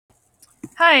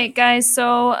Hi, guys.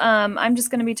 I'm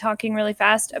just going to be talking really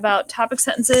fast about topic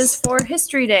sentences for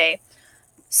History Day.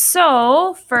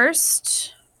 So,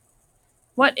 first,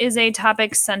 what is a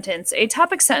topic sentence? A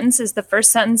topic sentence is the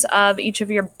first sentence of each of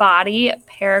your body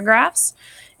paragraphs.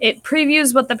 It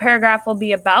previews what the paragraph will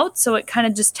be about, so it kind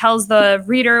of just tells the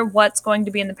reader what's going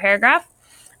to be in the paragraph.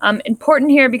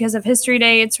 Important here because of History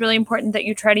Day, it's really important that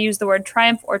you try to use the word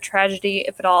triumph or tragedy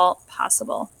if at all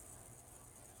possible.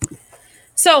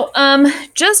 So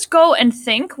just go and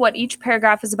think what each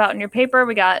paragraph is about in your paper.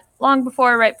 We got long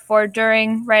before, right before,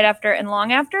 during, right after, and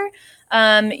long after.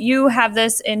 You have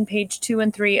this in page 2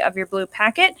 and 3 of your blue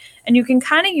packet, and you can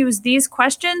kind of use these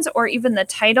questions or even the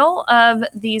title of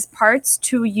these parts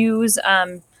to use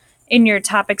in your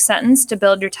topic sentence to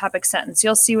build your topic sentence.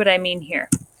 You'll see what I mean here.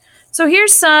 So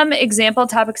here's some example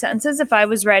topic sentences if I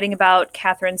was writing about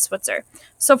Kathrine Switzer.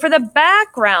 So for the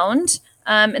background,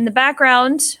 in the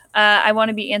background, I want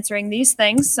to be answering these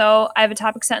things. So I have a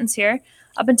topic sentence here.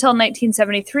 Up until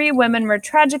 1973, women were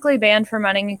tragically banned from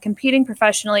running and competing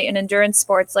professionally in endurance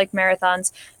sports like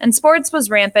marathons, and sports was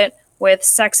rampant with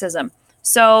sexism.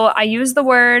 So I used the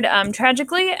word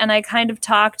tragically, and I kind of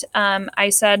talked, I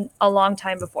said a long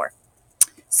time before.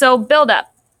 So build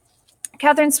up.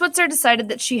 Kathrine Switzer decided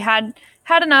that she had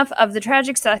had enough of the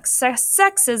tragic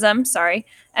sexism,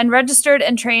 and registered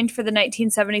and trained for the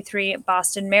 1973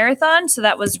 Boston Marathon. So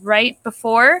that was right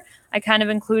before. I kind of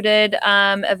included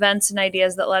events and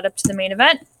ideas that led up to the main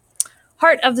event.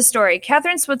 Heart of the story.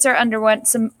 Kathrine Switzer underwent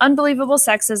some unbelievable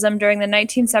sexism during the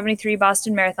 1973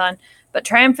 Boston Marathon, but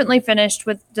triumphantly finished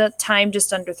with the time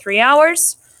just under 3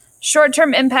 hours.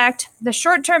 Short-term impact. The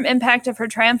short-term impact of her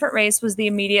triumphant race was the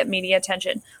immediate media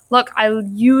attention. Look, I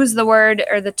use the word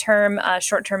or the term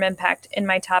short-term impact in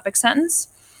my topic sentence.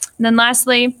 And then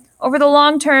lastly, over the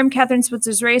long term, Kathrine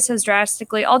Switzer's race has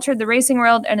drastically altered the racing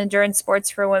world and endurance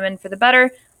sports for women for the better.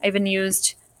 I even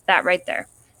used that right there.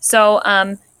 So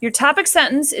your topic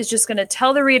sentence is just going to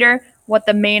tell the reader what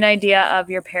the main idea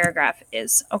of your paragraph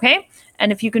is, okay?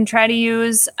 And if you can try to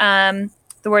use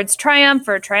the words triumph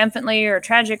or triumphantly or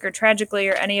tragic or tragically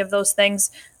or any of those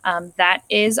things, that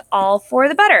is all for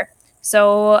the better.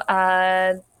 So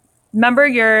remember,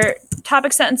 your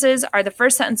topic sentences are the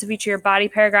first sentence of each of your body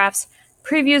paragraphs,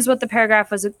 previews what the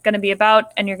paragraph was going to be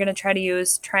about, and you're going to try to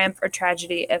use triumph or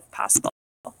tragedy if possible.